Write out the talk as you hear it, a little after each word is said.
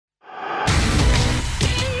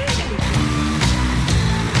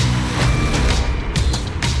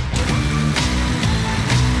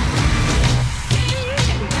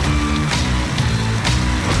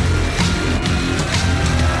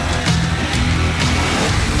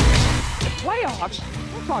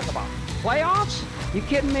playoffs? We'll talk about playoffs? You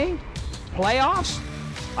kidding me? Playoffs?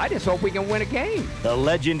 I just hope we can win a game. The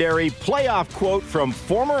legendary playoff quote from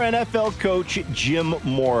former NFL coach Jim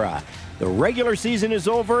Mora. The regular season is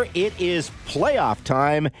over. It is playoff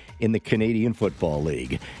time in the Canadian Football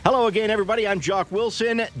League. Hello again, everybody. I'm Jock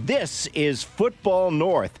Wilson. This is Football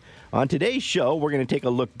North. On today's show, we're going to take a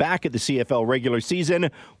look back at the CFL regular season.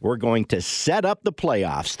 We're going to set up the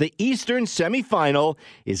playoffs. The Eastern semifinal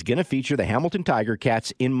is going to feature the Hamilton Tiger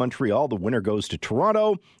Cats in Montreal. The winner goes to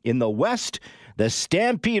Toronto. In the West, the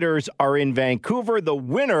Stampeders are in Vancouver. The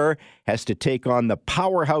winner has to take on the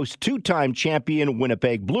powerhouse two-time champion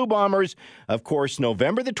Winnipeg Blue Bombers. Of course,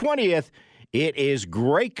 November the 20th, it is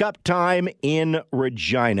Grey Cup time in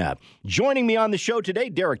Regina. Joining me on the show today,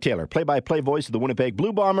 Derek Taylor, play-by-play voice of the Winnipeg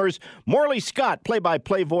Blue Bombers. Morley Scott,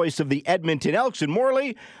 play-by-play voice of the Edmonton Elks. And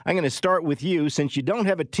Morley, I'm going to start with you. Since you don't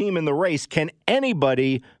have a team in the race, can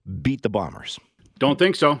anybody beat the Bombers? Don't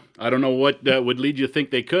think so. I don't know what would lead you to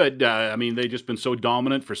think they could. I mean, they've just been so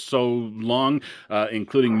dominant for so long,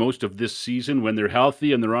 including most of this season. When they're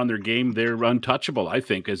healthy and they're on their game, they're untouchable, I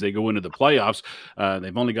think, as they go into the playoffs.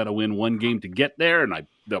 They've only got to win one game to get there, and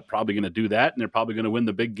they're probably going to do that, and they're probably going to win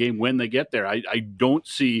the big game when they get there. I don't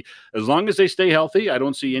see, as long as they stay healthy, I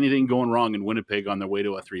don't see anything going wrong in Winnipeg on their way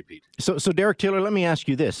to a three-peat. So Derek Taylor, let me ask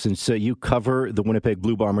you this, since you cover the Winnipeg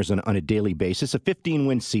Blue Bombers on a daily basis, a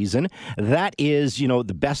 15-win season, that is,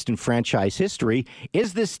 the best in franchise history.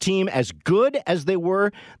 Is this team as good as they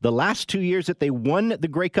were the last 2 years that they won the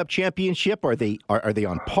Grey Cup championship? Are they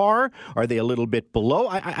on par? Are they a little bit below?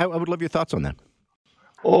 I would love your thoughts on that.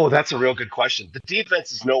 Oh, that's a real good question. The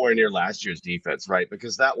defense is nowhere near last year's defense, right?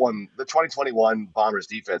 Because that one, the 2021 Bombers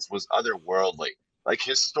defense was otherworldly, like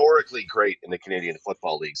historically great in the Canadian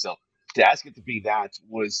Football League. So to ask it to be that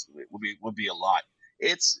would be a lot.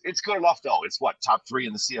 It's good enough though. It's top 3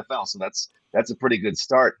 in the CFL, so that's a pretty good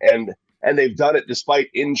start. And they've done it despite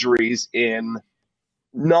injuries in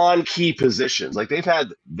non-key positions. Like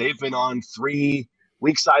they've been on 3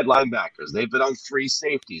 weak side linebackers. They've been on 3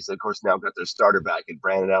 safeties. Of course, now got their starter back in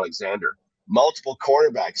Brandon Alexander. Multiple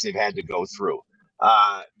cornerbacks they've had to go through.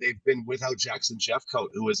 They've been without Jackson Jeffcoat,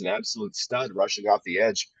 who is an absolute stud rushing off the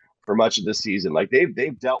edge for much of the season. Like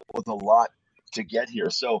they've dealt with a lot to get here.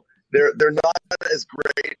 So they're not as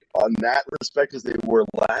great on that respect as they were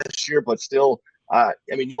last year, but still, most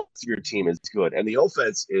of your team is good, and the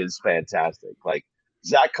offense is fantastic. Like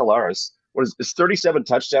Zach Collaros, is 37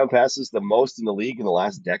 touchdown passes the most in the league in the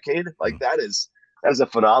last decade? Like that is a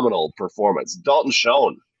phenomenal performance. Dalton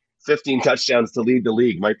Schoen, 15 touchdowns to lead the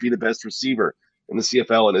league, might be the best receiver in the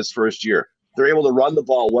CFL in his first year. They're able to run the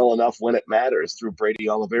ball well enough when it matters through Brady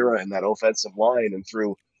Oliveira and that offensive line, and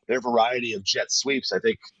through their variety of jet sweeps. I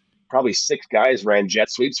think probably 6 guys ran jet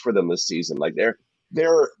sweeps for them this season. Like they're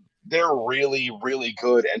really, really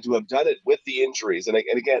good, and to have done it with the injuries. And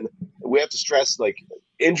again, we have to stress, like,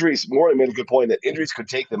 injuries, Morley made a good point that injuries could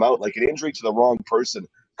take them out. Like an injury to the wrong person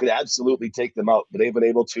could absolutely take them out, but they've been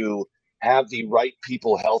able to have the right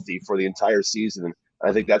people healthy for the entire season. And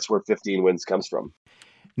I think that's where 15 wins comes from.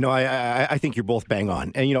 No, I think you're both bang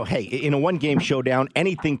on. And, hey, in a one-game showdown,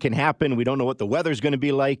 anything can happen. We don't know what the weather's going to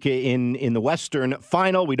be like in the Western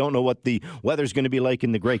Final. We don't know what the weather's going to be like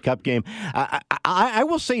in the Grey Cup game. I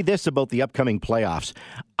will say this about the upcoming playoffs.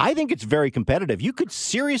 I think it's very competitive. You could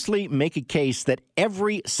seriously make a case that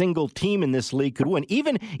every single team in this league could win.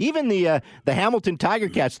 Even the Hamilton Tiger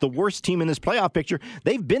Cats, the worst team in this playoff picture,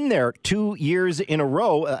 they've been there 2 years in a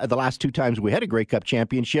row. The last 2 times we had a Grey Cup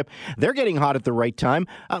championship. They're getting hot at the right time.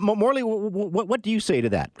 Morley, what do you say to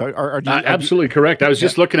that? Absolutely correct. I was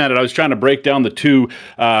just looking at it. I was trying to break down the 2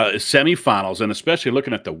 semifinals, and especially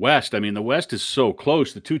looking at the West. I mean, the West is so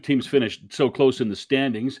close. The 2 teams finished so close in the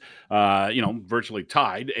standings, virtually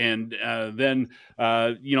tied. And then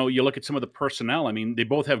you look at some of the personnel. I mean, they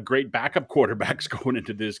both have great backup quarterbacks going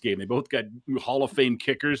into this game. They both got Hall of Fame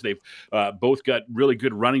kickers. They've both got really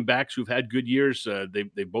good running backs who've had good years.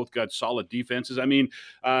 They've both got solid defenses. I mean,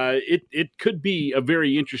 it could be a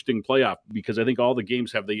very interesting playoff, because I think all the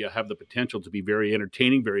games have the potential to be very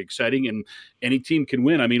entertaining, very exciting, and any team can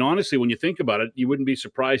win. I mean, honestly, when you think about it, you wouldn't be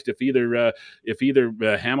surprised if either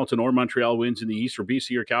Hamilton or Montreal wins in the East, or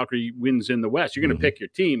BC or Calgary wins in the West. You're going to pick your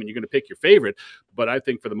team and you're going to pick your favorite, but I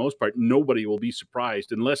think for the most part, nobody will be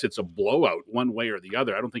surprised unless it's a blowout one way or the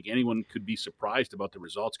other. I don't think anyone could be surprised about the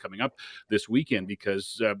results coming up this weekend,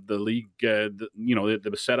 because the league,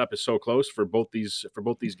 the setup is so close for both these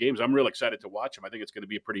games. I'm real excited to watch them. I think it's going to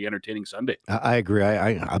be a pretty entertaining Sunday. I agree.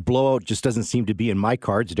 A blowout just doesn't seem to be in my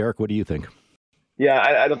cards. Derek, what do you think? Yeah,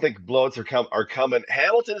 I don't think blowouts are coming.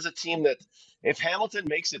 Hamilton is a team that, if Hamilton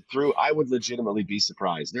makes it through, I would legitimately be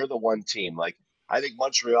surprised. They're the one team. Like, I think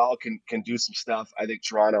Montreal can do some stuff. I think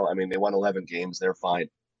Toronto, I mean, they won 11 games. They're fine.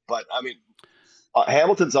 But, I mean,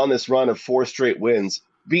 Hamilton's on this run of 4 straight wins,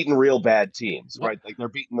 beating real bad teams, right? Like they're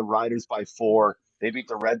beating the Riders by 4. They beat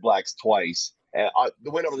the Red Blacks twice. And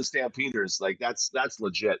the win over the Stampeders, like that's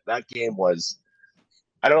legit. That game was,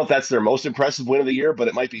 I don't know if that's their most impressive win of the year, but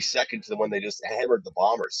it might be second to the one they just hammered the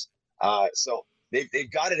Bombers. So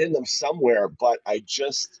they've got it in them somewhere, but I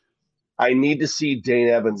need to see Dane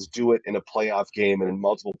Evans do it in a playoff game and in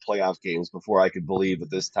multiple playoff games before I could believe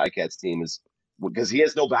that this Ticats team is, because he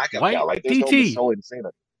has no backup now, right? There's no Masoli to say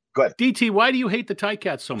that. Go ahead. DT, why do you hate the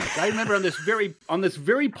Ticats so much? I remember on this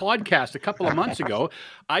very podcast a couple of months ago,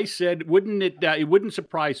 I said, it wouldn't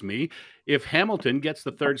surprise me if Hamilton gets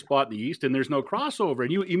the 3rd spot in the East and there's no crossover,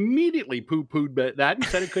 and you immediately poo-pooed that and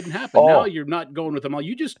said it couldn't happen. Now you're not going with them all.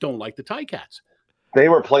 You just don't like the Ticats. They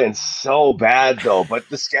were playing so bad though, but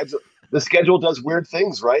the schedule does weird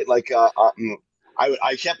things, right? Like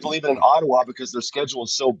I kept believing in Ottawa because their schedule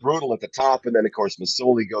is so brutal at the top, and then of course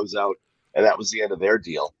Masoli goes out, and that was the end of their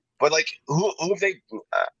deal. But like, who have they?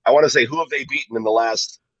 I want to say, who have they beaten in the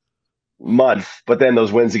last month? But then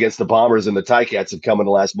those wins against the Bombers and the Ticats have come in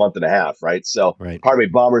the last month and a half, right? So, pardon me,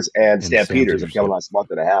 Bombers and Stampeders have come in the last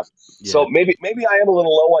month and a half. Yeah. So maybe I am a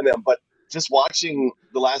little low on them, but just watching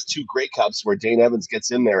the last 2 Grey Cups where Dane Evans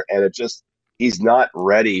gets in there and he's not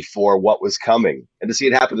ready for what was coming, and to see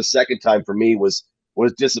it happen the second time for me was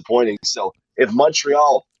disappointing. So if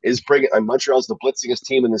Montreal is Montreal's the blitzingest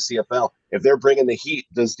team in the CFL. If they're bringing the heat,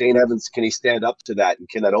 does Dane Evans, can he stand up to that? And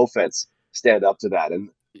can that offense stand up to that? And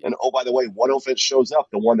oh, by the way, one offense shows up,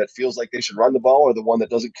 the one that feels like they should run the ball or the one that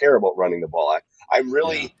doesn't care about running the ball.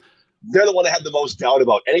 They're the one that had the most doubt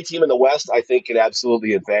about. Any team in the West, I think, can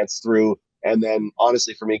absolutely advance through. And then,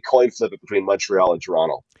 honestly, for me, coin flip it between Montreal and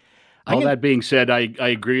Toronto. All that being said, I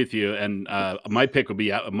agree with you, and my pick would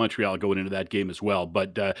be Montreal going into that game as well.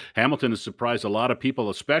 But Hamilton has surprised a lot of people,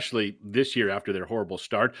 especially this year after their horrible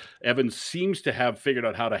start. Evans seems to have figured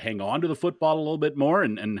out how to hang on to the football a little bit more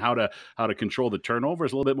and how to control the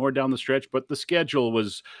turnovers a little bit more down the stretch. But the schedule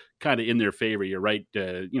was kind of in their favor. You're right,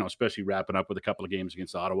 especially wrapping up with a couple of games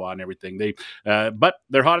against Ottawa and everything. But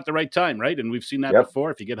they're hot at the right time, right? And we've seen that before.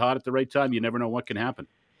 If you get hot at the right time, you never know what can happen.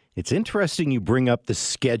 It's interesting you bring up the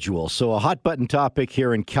schedule. So a hot button topic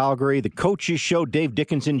here in Calgary. The Coaches Show, Dave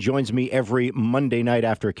Dickinson, joins me every Monday night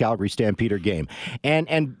after a Calgary Stampeder game.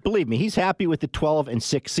 And believe me, he's happy with the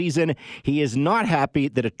 12-6 season. He is not happy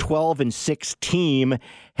that a 12-6 team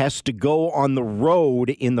has to go on the road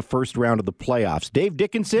in the first round of the playoffs. Dave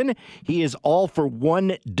Dickinson, he is all for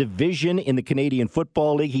one division in the Canadian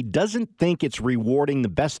Football League. He doesn't think it's rewarding the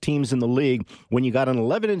best teams in the league when you got an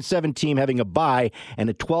 11-7 team having a bye and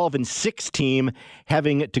a 12-6 team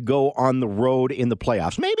having to go on the road in the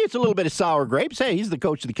playoffs. Maybe it's a little bit of sour grapes. Hey, he's the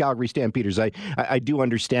coach of the Calgary Stampeders. I do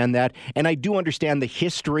understand that. And I do understand the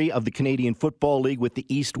history of the Canadian Football League with the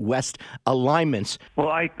East-West alignments. Well,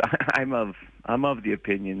 I'm of the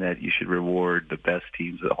opinion that you should reward the best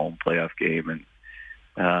teams at the home playoff game. And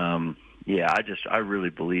I really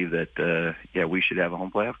believe that, we should have a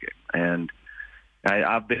home playoff game. And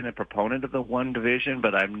I've been a proponent of the one division,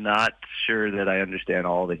 but I'm not sure that I understand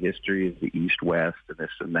all the history of the East-West and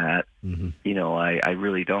this and that. Mm-hmm. I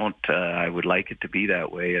really don't. I would like it to be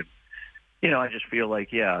that way. And, I just feel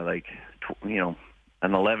like, an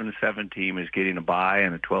 11-7 team is getting a bye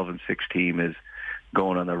and a 12-6 team is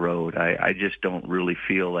going on the road. I just don't really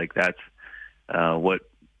feel like that's what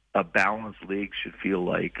a balanced league should feel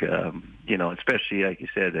like, especially like you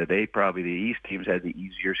said, the East teams had the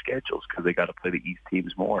easier schedules because they got to play the East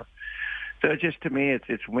teams more. So just to me,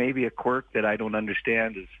 it's maybe a quirk that I don't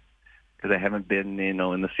understand because I haven't been, in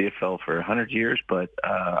the CFL for 100 years, but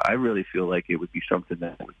I really feel like it would be something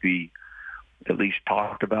that would be at least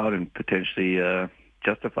talked about and potentially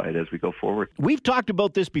justified as we go forward. We've talked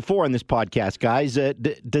about this before on this podcast, guys.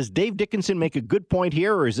 Does Dave Dickinson make a good point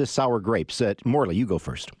here, or is this sour grapes? Morley, you go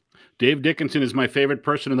first. Dave Dickinson is my favorite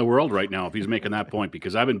person in the world right now, if he's making that point,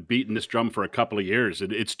 because I've been beating this drum for a couple of years.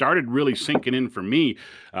 It started really sinking in for me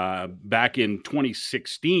back in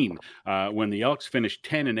 2016 when the Elks finished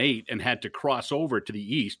 10-8 and had to cross over to the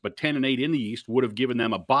East. But 10-8 in the East would have given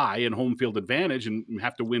them a bye and home field advantage and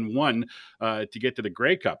have to win one to get to the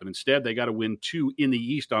Grey Cup. And instead, they got to win 2 in the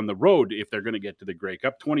East on the road if they're going to get to the Grey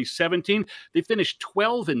Cup. 2017, they finished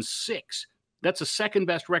 12-6. That's the second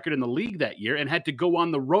best record in the league that year and had to go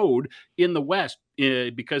on the road in the West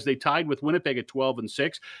because they tied with Winnipeg at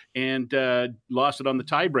 12-6 and lost it on the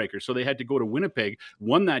tiebreaker. So they had to go to Winnipeg,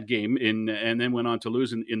 won that game, and then went on to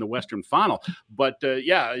lose in the Western Final. But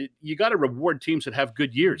you got to reward teams that have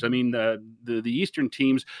good years. I mean, the Eastern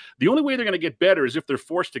teams, the only way they're going to get better is if they're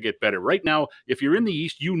forced to get better. Right now, if you're in the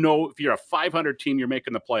East, if you're a 500 team, you're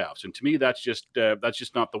making the playoffs. And to me, that's just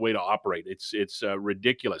not the way to operate. It's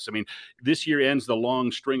ridiculous. I mean, this year ends the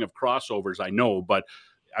long string of crossovers, I know, but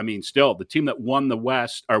I mean, still, the team that won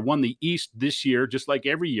the East this year, just like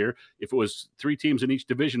every year, if it was 3 teams in each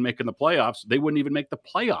division making the playoffs, they wouldn't even make the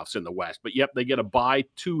playoffs in the West. But yep, they get a bye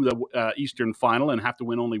to the Eastern Final and have to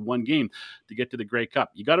win only one game to get to the Grey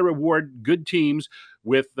Cup. You got to reward good teams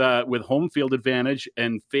with home field advantage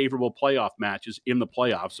and favorable playoff matches in the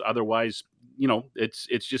playoffs. Otherwise,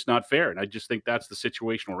 it's just not fair. And I just think that's the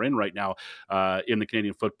situation we're in right now in the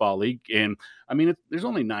Canadian Football League. And I mean, there's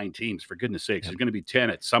only 9 teams, for goodness sakes. There's going to be 10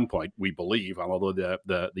 at some point, we believe, although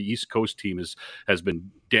the East Coast team has been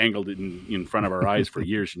dangled in front of our eyes for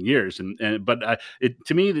years and years. But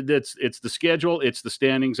to me, it's the schedule, it's the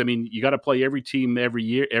standings. I mean, you got to play every team every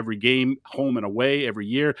year, every game, home and away every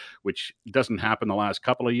year, which doesn't happen the last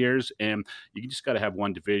couple of years. And you just got to have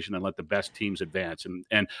one division and let the best teams advance.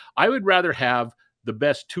 And I would rather have the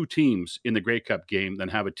best 2 teams in the Grey Cup game than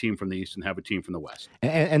have a team from the East and have a team from the West.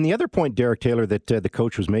 And the other point, Derek Taylor, that the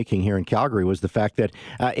coach was making here in Calgary was the fact that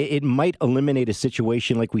it might eliminate a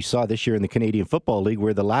situation like we saw this year in the Canadian Football League,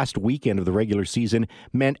 where the last weekend of the regular season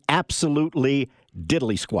meant absolutely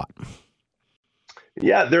diddly squat.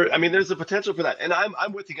 Yeah, there's a potential for that. And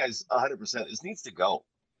I'm with you guys 100%. This needs to go.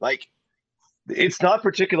 Like, it's not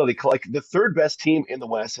particularly like the third best team in the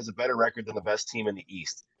West has a better record than the best team in the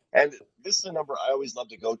East. And this is a number I always love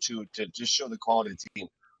to go to just show the quality of the team.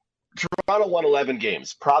 Toronto won 11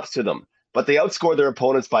 games. Props to them. But they outscored their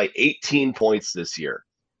opponents by 18 points this year.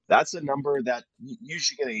 That's a number that you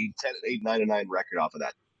should get a 10-8-9-9 record off of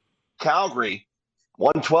that. Calgary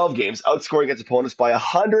won 12 games, outscoring its opponents by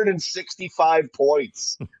 165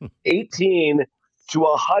 points. 18 to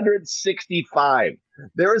 165.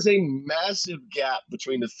 There is a massive gap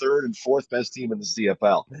between the third and fourth best team in the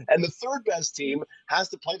CFL. And the third best team has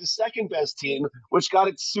to play the second best team, which got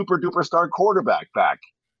its super duper star quarterback back.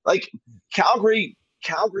 Like Calgary,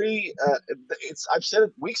 I've said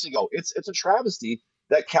it weeks ago, it's a travesty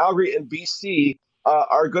that Calgary and BC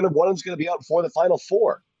one of them's going to be out before the Final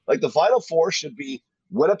Four. Like the Final Four should be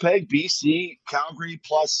Winnipeg, BC, Calgary,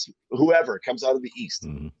 plus whoever comes out of the East.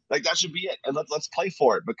 Mm-hmm. Like that should be it. And let's play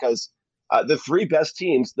for it, because the 3 best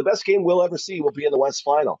teams, the best game we'll ever see will be in the West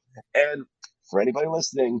Final. And for anybody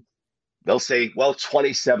listening, they'll say, well,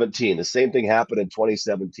 2017, the same thing happened in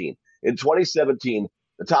 2017. In 2017,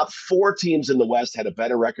 the top 4 teams in the West had a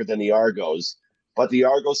better record than the Argos, but the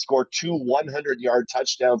Argos scored 2 100-yard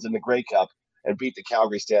touchdowns in the Grey Cup and beat the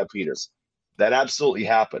Calgary Stampeders. That absolutely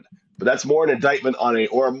happened. But that's more an indictment on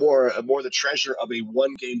more the treasure of a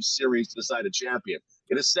 1-game series to decide a champion.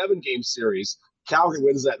 In a 7-game series, Calgary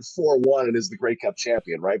wins that 4-1 and is the Grey Cup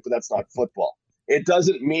champion, right? But that's not football. It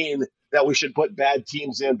doesn't mean that we should put bad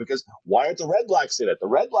teams in, because why aren't the Red Blacks in it? The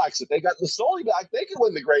Red Blacks, if they got Lasoli back, they can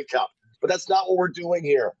win the Grey Cup. But that's not what we're doing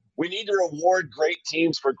here. We need to reward great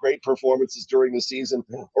teams for great performances during the season,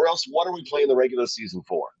 or else what are we playing the regular season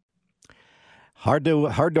for? Hard to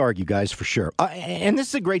argue, guys, for sure. And this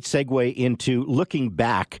is a great segue into looking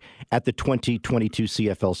back at the 2022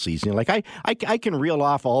 CFL season. Like I can reel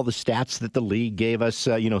off all the stats that the league gave us.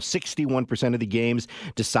 61% of the games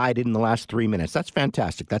decided in the last 3 minutes. That's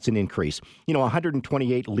fantastic. That's an increase.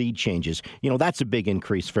 128 lead changes. That's a big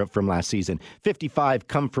increase from last season. 55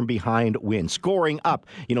 come from behind wins. Scoring up,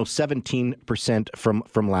 17%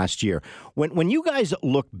 from last year. When you guys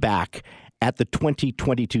look back at the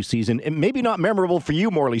 2022 season, and maybe not memorable for you,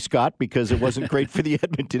 Morley Scott, because it wasn't great for the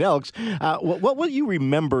Edmonton Elks. What will you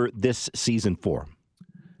remember this season for?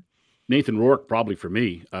 Nathan Rourke, probably for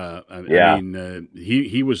me. I mean,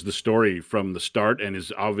 he was the story from the start and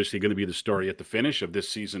is obviously going to be the story at the finish of this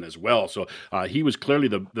season as well. So he was clearly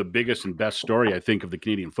the biggest and best story, I think, of the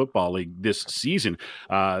Canadian Football League this season.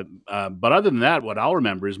 But other than that, what I'll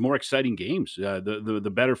remember is more exciting games,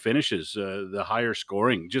 the better finishes, the higher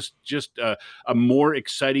scoring, just a more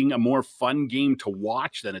exciting, a more fun game to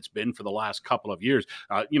watch than it's been for the last couple of years.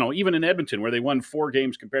 Even in Edmonton, where they won 4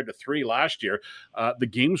 games compared to 3 last year, the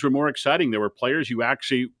games were more exciting. There were players you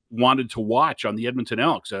actually wanted to watch on the Edmonton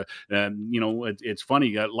Elks. It's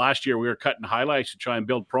funny. Last year we were cutting highlights to try and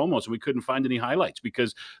build promos, and we couldn't find any highlights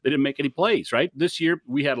because they didn't make any plays, right? This year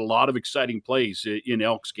we had a lot of exciting plays in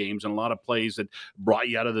Elks games and a lot of plays that brought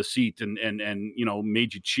you out of the seat and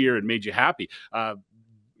made you cheer and made you happy.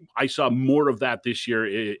 I saw more of that this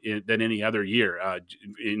year than any other year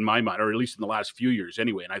in my mind, or at least in the last few years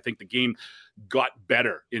anyway. And I think the game got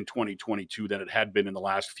better in 2022 than it had been in the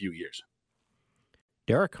last few years.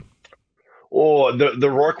 Derek? Oh, the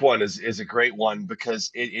Rourke one is a great one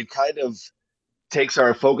because it kind of takes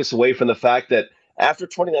our focus away from the fact that after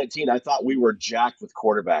 2019, I thought we were jacked with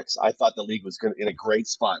quarterbacks. I thought the league was in a great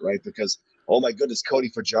spot, right? Because, oh my goodness, Cody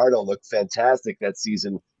Fajardo looked fantastic that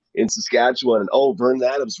season in Saskatchewan. And, Vernon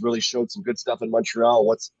Adams really showed some good stuff in Montreal.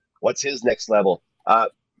 What's his next level?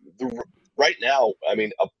 Right now, I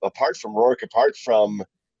mean, apart from Rourke, apart from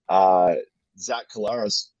Zach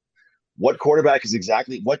Collaros, what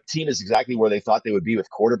team is exactly where they thought they would be with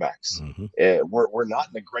quarterbacks? Mm-hmm. We're not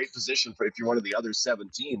in a great position if you're one of the other 7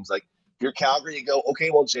 teams. Like if you're Calgary, you go,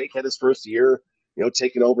 okay, well, Jake had his first year,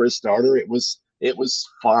 taking over as starter. It was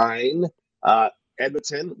fine.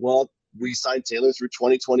 Edmonton, well, we signed Taylor through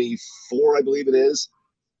 2024, I believe it is.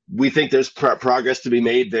 We think there's progress to be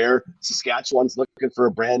made there. Saskatchewan's looking for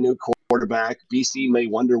a brand new quarterback. BC may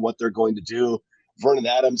wonder what they're going to do. Vernon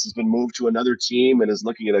Adams has been moved to another team and is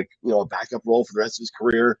looking at a backup role for the rest of his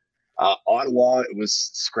career. Ottawa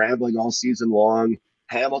was scrambling all season long.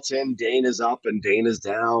 Hamilton, Dane is up and Dane is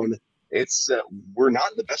down. It's we're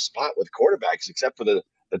not in the best spot with quarterbacks except for the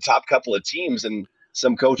top couple of teams, and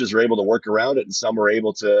some coaches are able to work around it and some are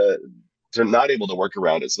able to not able to work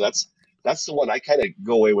around it. So that's the one I kind of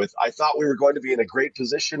go away with. I thought we were going to be in a great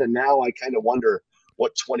position, and now I kind of wonder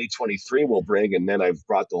what 2023 will bring, and then I've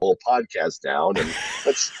brought the whole podcast down. And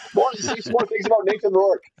let's say some more things about Nathan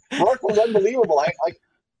Rourke. Rourke was unbelievable.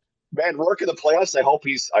 Man, Rourke in the playoffs. I hope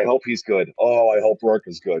he's good. Oh, I hope Rourke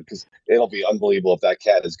is good because it'll be unbelievable if that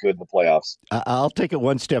cat is good in the playoffs. I'll take it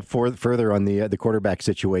one step further on the quarterback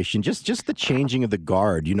situation. Just the changing of the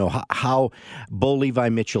guard. How Bo Levi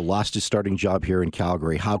Mitchell lost his starting job here in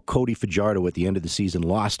Calgary. How Cody Fajardo at the end of the season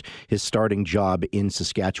lost his starting job in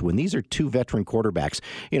Saskatchewan. These are 2 veteran quarterbacks.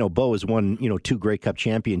 Bo has won 2 Grey Cup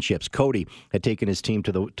championships. Cody had taken his team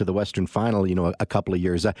to the Western Final. A couple of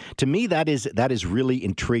years. To me, that is really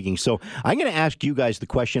intriguing. So I'm going to ask you guys the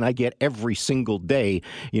question I get every single day,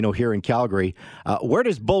 here in Calgary. Where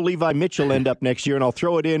does Bo Levi Mitchell end up next year? And I'll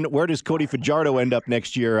throw it in. Where does Cody Fajardo end up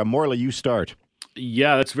next year? Morley, you start.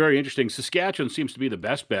 Yeah, that's very interesting. Saskatchewan seems to be the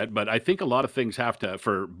best bet, but I think a lot of things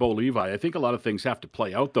for Bo Levi, I think a lot of things have to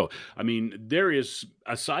play out, though. I mean, there is,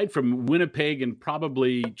 aside from Winnipeg and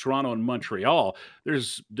probably Toronto and Montreal,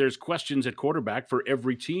 there's questions at quarterback for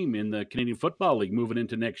every team in the Canadian Football League moving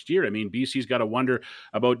into next year. I mean, BC's got to wonder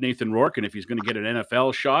about Nathan Rourke and if he's going to get an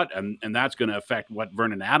NFL shot, and that's going to affect what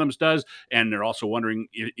Vernon Adams does. And they're also wondering,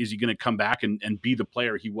 is he going to come back and be the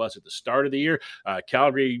player he was at the start of the year?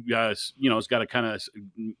 Calgary, has got to kind of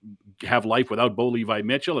have life without Bo Levi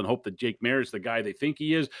Mitchell and hope that Jake Mayer is the guy they think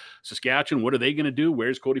he is. Saskatchewan, what are they going to do?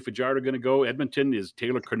 Where's Cody Fajardo going to go? Edmonton, is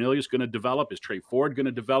Taylor Cornelius going to develop? Is Trey Ford going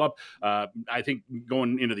to develop? I think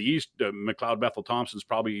going into the East, McLeod Bethel Thompson's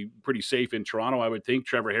probably pretty safe in Toronto, I would think.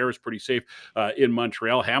 Trevor Harris pretty safe in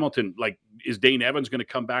Montreal. Hamilton, is Dane Evans going to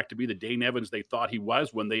come back to be the Dane Evans they thought he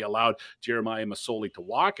was when they allowed Jeremiah Masoli to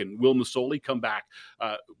walk? And will Masoli come back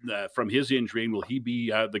from his injury? And will he be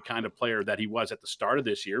the kind of player that he was at the start of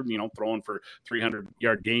this year, throwing for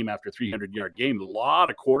 300-yard game after 300-yard game? A lot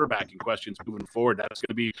of quarterbacking questions moving forward. That's going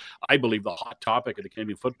to be, I believe, the hot topic of the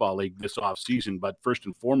Canadian Football League this offseason. But first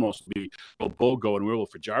and foremost, will Bo go and where will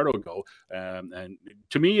Fajardo go? And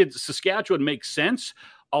to me, Saskatchewan makes sense.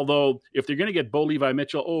 Although, if they're going to get Bo Levi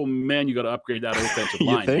Mitchell, oh man, you got to upgrade that offensive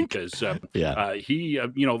line because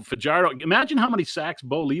Fajardo. Imagine how many sacks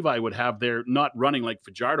Bo Levi would have there, not running like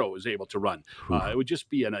Fajardo was able to run. It would just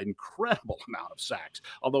be an incredible amount of sacks.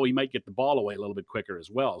 Although he might get the ball away a little bit quicker as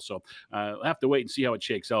well. So we'll have to wait and see how it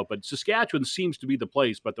shakes out. But Saskatchewan seems to be the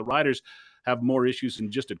place. But the Riders have more issues than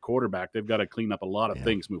just at quarterback. They've got to clean up a lot of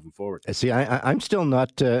things moving forward. See, I'm still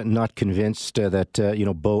not convinced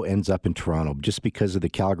that Bo ends up in Toronto just because of the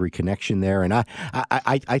Calgary connection there. And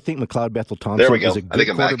I think McLeod Bethel Thompson is a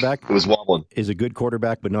good quarterback. It was wobbling. Is a good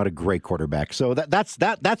quarterback, but not a great quarterback. So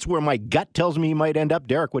that's where my gut tells me he might end up.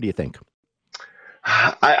 Derek, what do you think?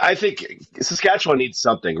 I think Saskatchewan needs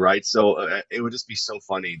something, right? So it would just be so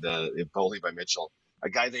funny if Bo Levi Mitchell, a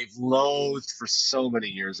guy they've loathed for so many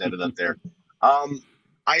years, ended up there.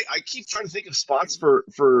 I keep trying to think of spots for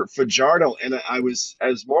Fajardo, and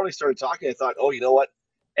as Morley started talking, I thought, you know what?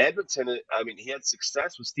 Edmonton, I mean, he had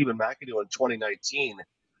success with Stephen McAdoo in 2019.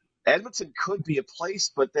 Edmonton could be a place,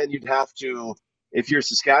 but then you'd have to, if you're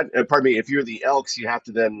if you're the Elks, you have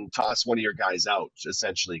to then toss one of your guys out,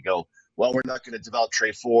 essentially go, well, we're not going to develop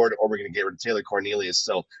Trey Ford, or we're going to get rid of Taylor Cornelius.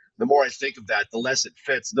 So the more I think of that, the less it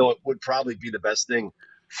fits, though it would probably be the best thing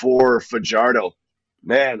for Fajardo.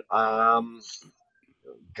 Man,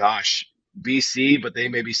 gosh, BC, but they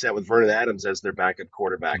may be set with Vernon Adams as their backup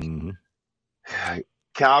quarterback. Mm-hmm.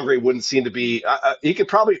 Calgary wouldn't seem to be. He could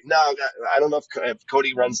probably no. I don't know if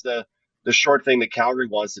Cody runs the short thing that Calgary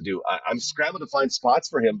wants to do. I'm scrambling to find spots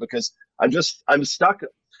for him because I'm stuck.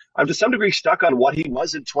 I'm to some degree stuck on what he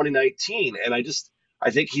was in 2019, and I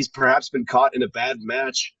think he's perhaps been caught in a bad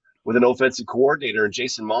match with an offensive coordinator and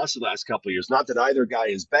Jason Moss the last couple of years. Not that either guy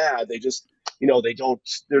is bad. They just they don't.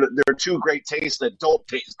 They're two great tastes that don't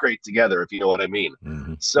taste great together, if you know what I mean.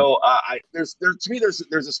 Mm-hmm. So to me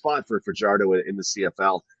there's a spot for Fajardo in the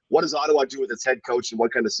CFL. What does Ottawa do with its head coach, and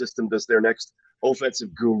what kind of system does their next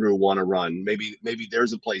offensive guru want to run? Maybe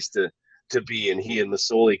there's a place to be, and he and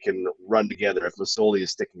Masoli can run together if Masoli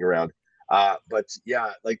is sticking around. But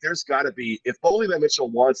yeah, like there's got to be, if Boley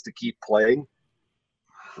Mitchell wants to keep playing,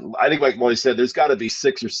 I think like Molly said, there's got to be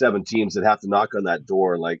 6 or 7 teams that have to knock on that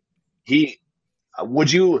door. Like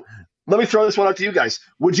let me throw this one out to you guys.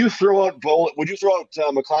 Would you throw out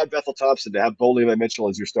McLeod Bethel Thompson to have Boley Mitchell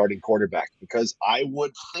as your starting quarterback? Because I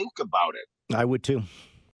would think about it. I would too.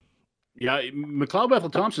 Yeah, McLeod Bethel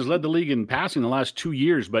Thompson has led the league in passing the last 2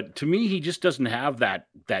 years, but to me, he just doesn't have that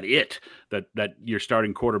that your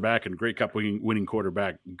starting quarterback and Grey Cup winning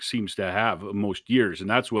quarterback seems to have most years, and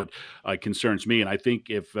that's what concerns me. And I think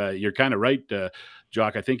if you're kind of right,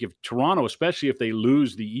 Jock, I think if Toronto, especially if they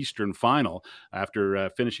lose the Eastern Final after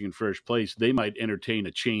finishing in first place, they might entertain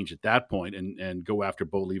a change at that point and go after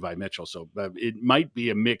Bo Levi Mitchell. So it might be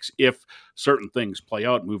a mix if certain things play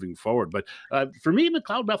out moving forward. But for me,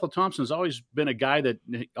 McLeod Bethel Thompson has always been a guy that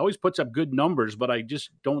always puts up good numbers, but I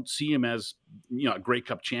just don't see him as a Grey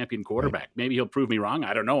Cup champion quarterback. Right. Maybe he'll prove me wrong.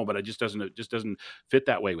 I don't know, but it just doesn't fit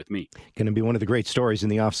that way with me. Going to be one of the great stories in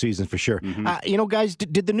the offseason for sure. Mm-hmm. Guys,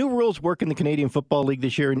 did the new rules work in the Canadian Football League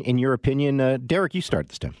this year? In your opinion, Derek, you start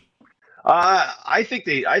this time. I think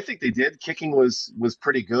they did. Kicking was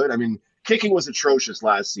pretty good. I mean, kicking was atrocious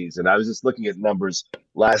last season. I was just looking at numbers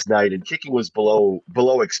last night, and kicking was below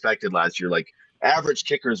expected last year. Like average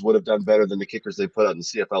kickers would have done better than the kickers they put out in the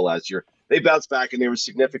CFL last year. They bounced back and they were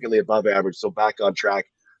significantly above average, so back on track.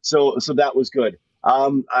 So that was good.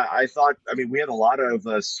 I thought, we had a lot of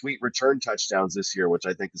sweet return touchdowns this year, which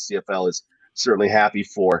I think the CFL is certainly happy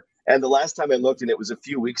for. And the last time I looked, and it was a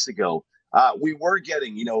few weeks ago, we were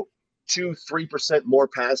getting, 2-3% more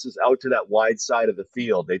passes out to that wide side of the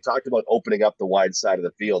field. They talked about opening up the wide side of the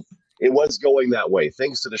field. It was going that way.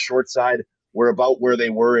 Things to the short side were about where they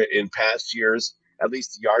were in past years, at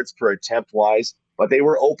least yards per attempt wise, but they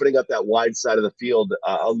were opening up that wide side of the field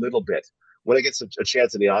a little bit. When I get a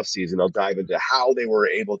chance in the offseason, I'll dive into how they were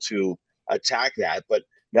able to attack that. But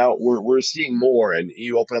now we're seeing more, and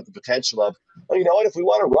you open up the potential of, you know what, if we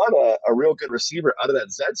want to run a real good receiver out of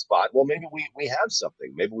that Z spot, well, maybe we have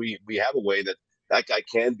something. Maybe we have a way that guy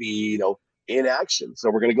can be, in action. So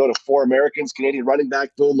we're going to go to 4 Americans, Canadian running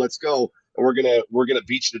back, boom, let's go. And we're gonna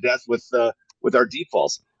beat you to death with our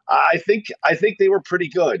defaults. I think they were pretty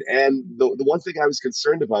good. And the one thing I was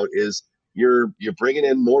concerned about is you're bringing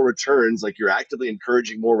in more returns, like you're actively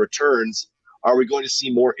encouraging more returns. Are we going to see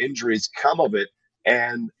more injuries come of it?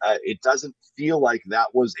 And it doesn't feel like that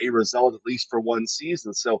was a result, at least for one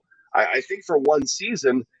season. So I think for one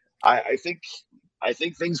season, I think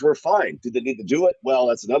things were fine. Did they need to do it? Well,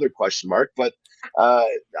 that's another question mark. But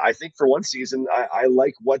I think for one season, I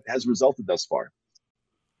like what has resulted thus far.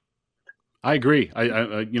 I agree.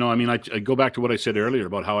 I go back to what I said earlier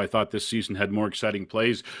about how I thought this season had more exciting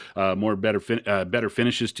plays, better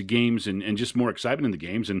finishes to games, and just more excitement in the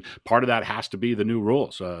games. And part of that has to be the new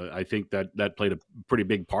rules. I think that played a pretty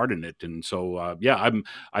big part in it. And so,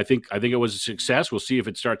 I think it was a success. We'll see if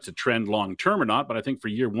it starts to trend long term or not. But I think for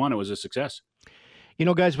year one, it was a success.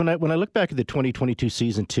 Guys, when I look back at the 2022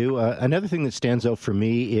 season too, another thing that stands out for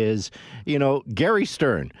me is, Gary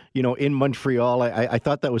Stern, in Montreal. I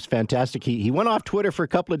thought that was fantastic. He went off Twitter for a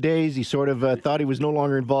couple of days. He sort of thought he was no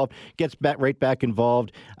longer involved, gets right back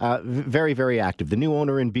involved. Very, very active. The new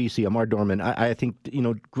owner in BC, Amar Dorman, I think,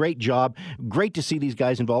 great job. Great to see these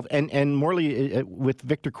guys involved. And Morley with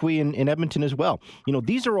Victor Cui in Edmonton as well.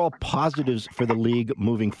 These are all positives for the league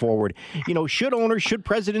moving forward. Should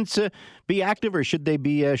presidents be active, or should they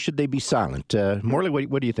be silent? Morley,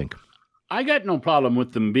 what do you think? I got no problem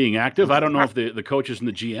with them being active. I don't know if the coaches and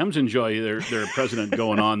the GMs enjoy their president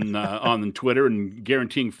going on Twitter and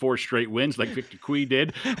guaranteeing 4 straight wins like Victor Cui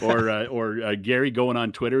did, or Gary going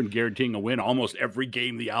on Twitter and guaranteeing a win almost every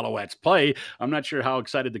game the Alouettes play. I'm not sure how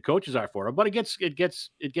excited the coaches are for it, but it gets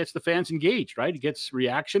the fans engaged, right? It gets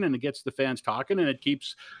reaction and it gets the fans talking, and it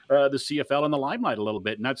keeps the CFL in the limelight a little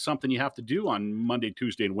bit. And that's something you have to do on Monday,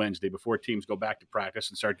 Tuesday, and Wednesday before teams go back to practice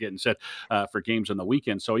and start getting set for games on the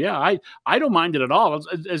weekend. So yeah, I don't mind it at all,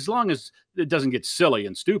 as long as it doesn't get silly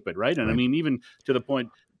and stupid, right? And I mean, even to the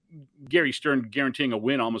point, Gary Stern guaranteeing a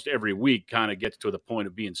win almost every week kind of gets to the point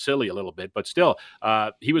of being silly a little bit. But still,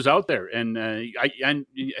 he was out there, and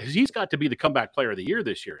he's got to be the comeback player of the year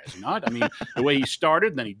this year, has he not? I mean, the way he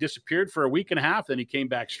started, then he disappeared for a week and a half, then he came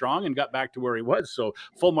back strong and got back to where he was. So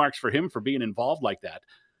full marks for him for being involved like that.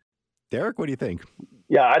 Derek, what do you think?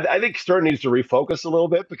 Yeah, I think Stern needs to refocus a little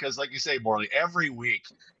bit because, like you say, Morley, every week,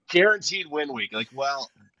 guaranteed win week. Like,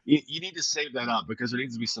 well, you need to save that up because there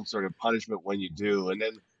needs to be some sort of punishment when you do. And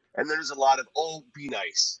there's a lot of, be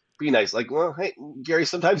nice. Like, well, hey, Gary,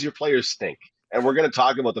 sometimes your players stink. And we're going to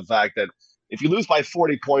talk about the fact that if you lose by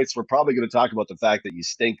 40 points, we're probably going to talk about the fact that you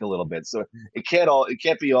stink a little bit. So it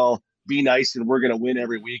can't be all be nice and we're going to win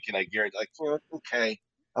every week. And I guarantee, like,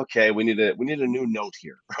 okay, we need a new note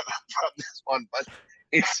here from this one, but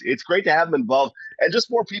it's great to have them involved and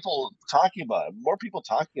just more people talking about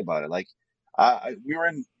it. Like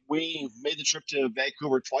we made the trip to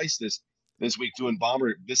Vancouver twice this week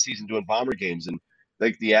this season doing Bomber games, and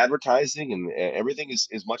like the advertising and everything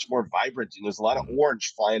is much more vibrant, and there's a lot of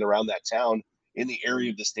orange flying around that town in the area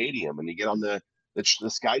of the stadium, and you get on the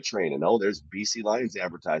Sky Train and there's BC Lions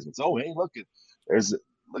advertisements. Oh, hey, look at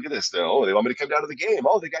this. They want me to come down to the game.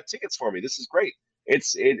 Oh, they got tickets for me. This is great.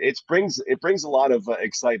 It brings a lot of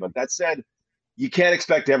excitement. That said, you can't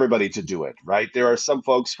expect everybody to do it, right? There are some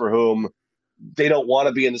folks for whom they don't want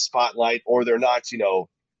to be in the spotlight, or they're not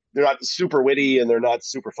super witty and they're not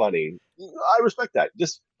super funny. I respect that.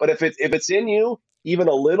 But if it's in you, even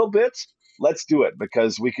a little bit, let's do it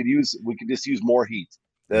because we could just use more heat.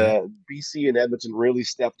 The BC and Edmonton really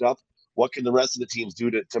stepped up. What can the rest of the teams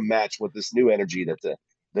do to match with this new energy that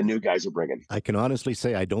the new guys are bringing? I can honestly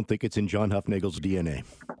say I don't think it's in John Huffnagel's DNA.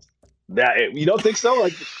 You don't think so?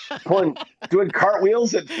 Like doing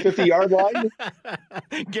cartwheels at 50-yard line,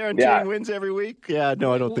 guaranteeing wins every week. Yeah,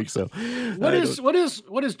 no, I don't think so. What is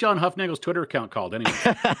John Huffnagel's Twitter account called anyway?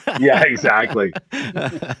 Yeah, exactly.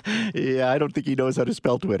 Yeah, I don't think he knows how to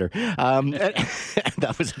spell Twitter.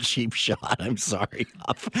 That was a cheap shot. I'm sorry,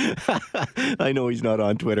 Huff. I know he's not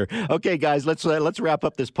on Twitter. Okay, guys, let's wrap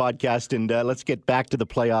up this podcast and let's get back to the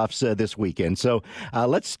playoffs this weekend. So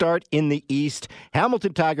let's start in the East.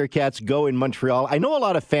 Hamilton Tiger Cats go in Montreal. I know a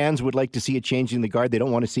lot of fans would like to see a change in the guard. They don't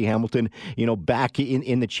want to see Hamilton, back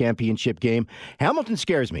in the championship game. Hamilton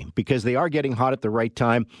scares me because they are getting hot at the right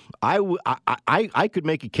time. I could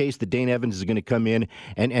make a case that Dane Evans is going to come in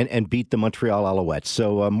and beat the Montreal Alouettes.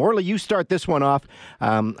 So, Morley, you start this one off.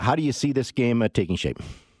 How do you see this game taking shape?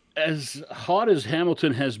 As hot as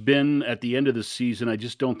Hamilton has been at the end of the season, I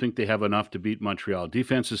just don't think they have enough to beat Montreal.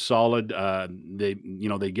 Defense is solid. They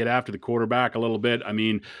get after the quarterback a little bit. I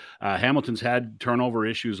mean, Hamilton's had turnover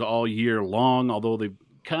issues all year long, although they've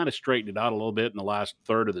kind of straightened it out a little bit in the last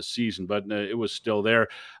third of the season, but it was still there.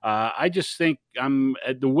 I just think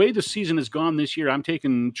the way the season has gone this year, I'm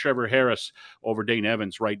taking Trevor Harris over Dane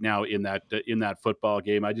Evans right now in that football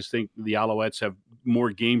game. I just think the Alouettes have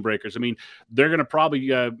more game breakers. I mean, they're going to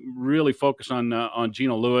probably really focus on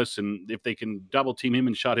Geno Lewis, and if they can double team him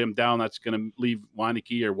and shut him down, that's going to leave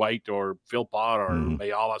Weineke or White or Philpott or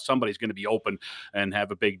Mayala. Somebody's going to be open and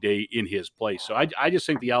have a big day in his place. So I just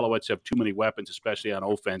think the Alouettes have too many weapons, especially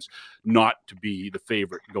on offense, not to be the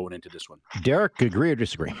favorite going into this one. Derek, agree or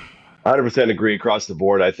disagree? 100% agree across the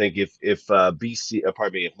board. I think if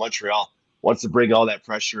Montreal wants to bring all that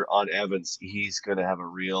pressure on Evans, he's going to have a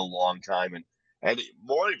real long time. And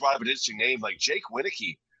Morley brought up an interesting name like Jake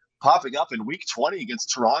Weineke popping up in week 20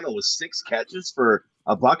 against Toronto with 6 catches for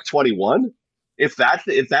 $121. If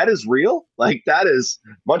that is real, like that is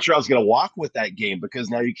Montreal's going to walk with that game because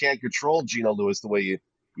now you can't control Geno Lewis the way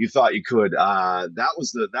you thought you could. That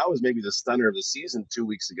was maybe the stunner of the season 2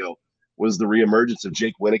 weeks ago was the reemergence of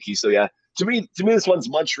Jake Weineke. So yeah, to me this one's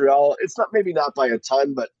Montreal. It's maybe not by a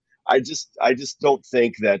ton, but I just don't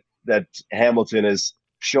think that Hamilton has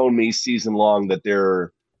shown me season long that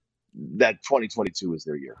 2022 is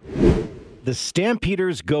their year. The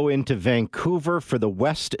Stampeders go into Vancouver for the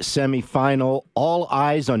West semifinal. All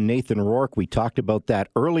eyes on Nathan Rourke. We talked about that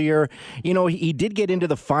earlier. You know, he did get into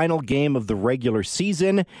the final game of the regular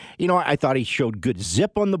season. You know, I thought he showed good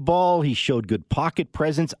zip on the ball. He showed good pocket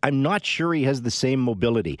presence. I'm not sure he has the same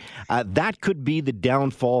mobility. That could be the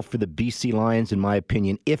downfall for the BC Lions, in my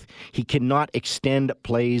opinion, if he cannot extend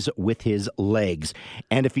plays with his legs.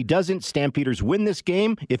 And if he doesn't, Stampeders win this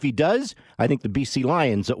game. If he does, I think the BC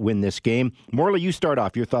Lions win this game. Morley, you start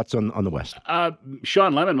off. Your thoughts on the West?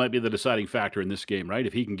 Sean Lemon might be the deciding factor in this game, right?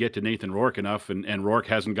 If he can get to Nathan Rourke enough, and Rourke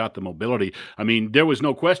hasn't got the mobility. I mean, there was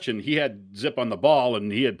no question he had zip on the ball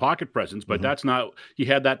and he had pocket presence, but that's not, he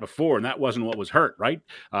had that before, and that wasn't what was hurt, right?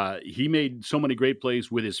 He made so many great plays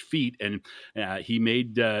with his feet, and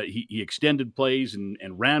he extended plays and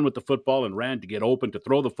ran with the football and ran to get open to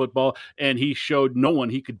throw the football, and he showed no one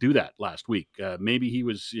he could do that last week. Maybe he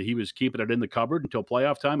was keeping it in the cupboard until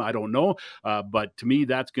playoff time. I don't know. But to me,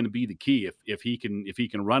 that's going to be the key. If he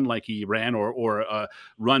can run like he ran, or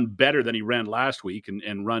run better than he ran last week,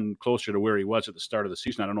 and run closer to where he was at the start of the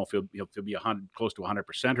season. I don't know if he'll be close to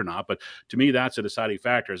 100% or not. But to me, that's a deciding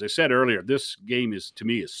factor. As I said earlier, this game is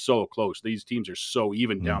so close. These teams are so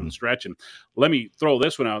even down the stretch. And let me throw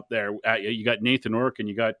this one out there. You got Nathan Rourke and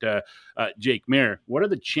you got Jake Mayer. What are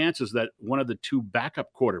the chances that one of the two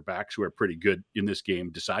backup quarterbacks who are pretty good in this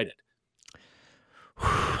game decided?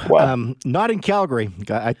 Not in Calgary.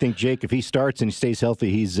 I think Jake, if he starts and he stays healthy,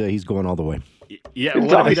 he's going all the way. Yeah,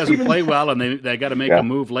 what if he doesn't play well and they got to make a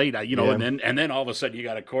move late? And then all of a sudden you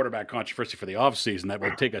got a quarterback controversy for the offseason that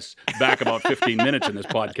will take us back about 15 minutes in this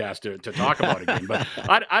podcast to talk about again. But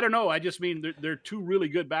I don't know. I just mean they're two really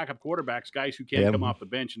good backup quarterbacks, guys who can come off the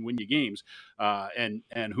bench and win you games. And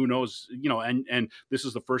who knows? And this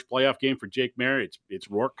is the first playoff game for Jake Mayer. It's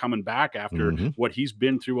Rourke coming back after what he's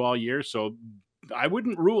been through all year. So I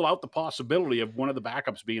wouldn't rule out the possibility of one of the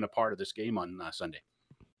backups being a part of this game on Sunday.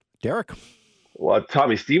 Derek? Well,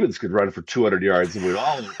 Tommy Stevens could run for 200 yards, and we'd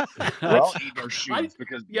all eat our shoes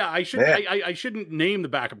because I shouldn't name the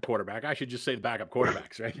backup quarterback. I should just say the backup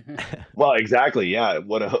quarterbacks, right? Well, exactly. Yeah.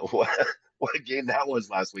 What a game that was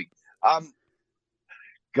last week.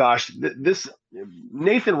 Gosh, this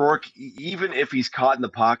Nathan Rourke, even if he's caught in the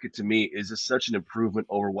pocket, to me is just such an improvement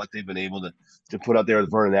over what they've been able to put out there with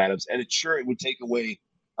Vernon Adams. And it would take away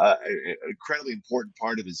an incredibly important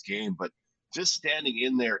part of his game, but just standing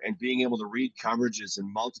in there and being able to read coverages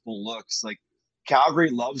and multiple looks, like Calgary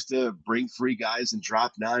loves to bring free guys and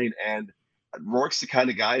drop 9, and Rourke's the kind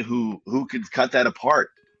of guy who could cut that apart.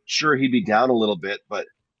 Sure, he'd be down a little bit, but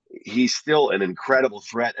he's still an incredible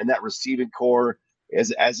threat, and that receiving core,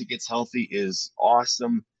 as it gets healthy, is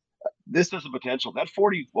awesome. This has the potential. That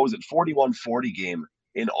 41-40 game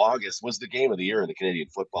in August was the game of the year in the Canadian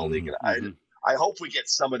Football League. And I hope we get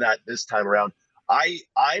some of that this time around.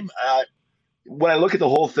 When I look at the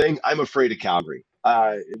whole thing, I'm afraid of Calgary.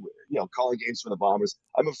 Calling games for the Bombers.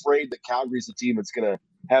 I'm afraid that Calgary's the team that's going to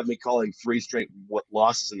have me calling 3 straight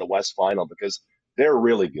losses in the West Final, because they're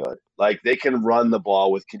really good. Like, they can run the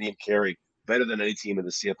ball with Kadeem Carey better than any team in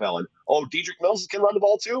the CFL. And, Dedrick Mills can run the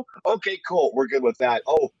ball too? Okay, cool. We're good with that.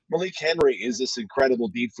 Malik Henry is this incredible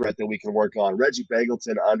deep threat that we can work on. Reggie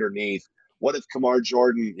Begelton underneath. What if Kamar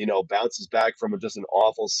Jordan, bounces back from just an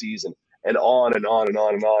awful season? And on and on and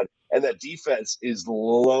on and on. And that defense is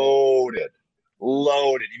loaded.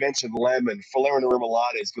 You mentioned Lemon. Falero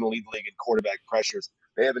Nurmalade is going to lead the league in quarterback pressures.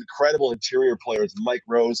 They have incredible interior players, Mike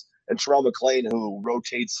Rose and Terrell McLean, who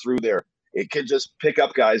rotates through there. It can just pick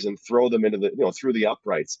up guys and throw them into through the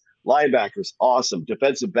uprights. Linebackers, awesome.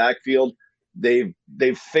 Defensive backfield, they've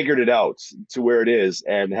figured it out to where it is.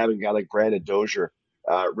 And having a guy like Brandon Dozier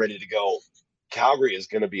ready to go, Calgary is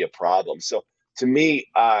going to be a problem. So to me,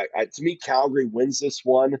 Calgary wins this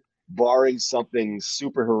one, barring something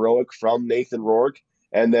super heroic from Nathan Rourke.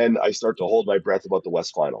 And then I start to hold my breath about the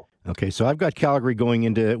West Final. Okay, so I've got Calgary going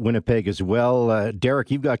into Winnipeg as well.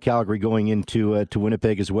 Derek, you've got Calgary going into to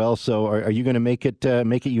Winnipeg as well. So are you going to make it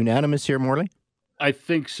unanimous here, Morley? I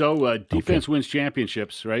think so. Defense wins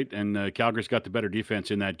championships, right? And Calgary's got the better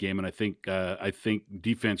defense in that game, and I think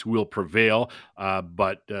defense will prevail.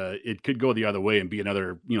 But it could go the other way and be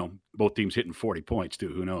another, both teams hitting 40 points too.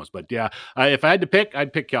 Who knows? But yeah, if I had to pick,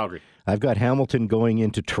 I'd pick Calgary. I've got Hamilton going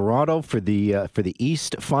into Toronto for the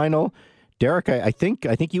East final. Derek, I think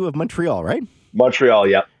you have Montreal, right? Montreal,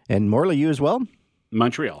 yeah. And Morley, you as well?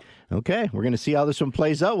 Montreal. Okay, we're going to see how this one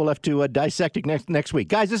plays out. We'll have to dissect it next week.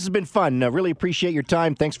 Guys, this has been fun. Really appreciate your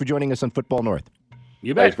time. Thanks for joining us on Football North.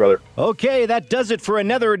 You bet. Thanks, brother. Okay, that does it for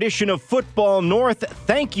another edition of Football North.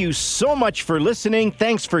 Thank you so much for listening.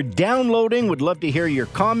 Thanks for downloading. Would love to hear your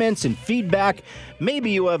comments and feedback. Maybe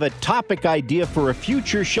you have a topic idea for a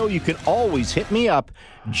future show. You can always hit me up,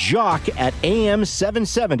 Jock at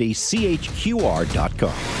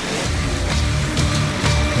am770chqr.com.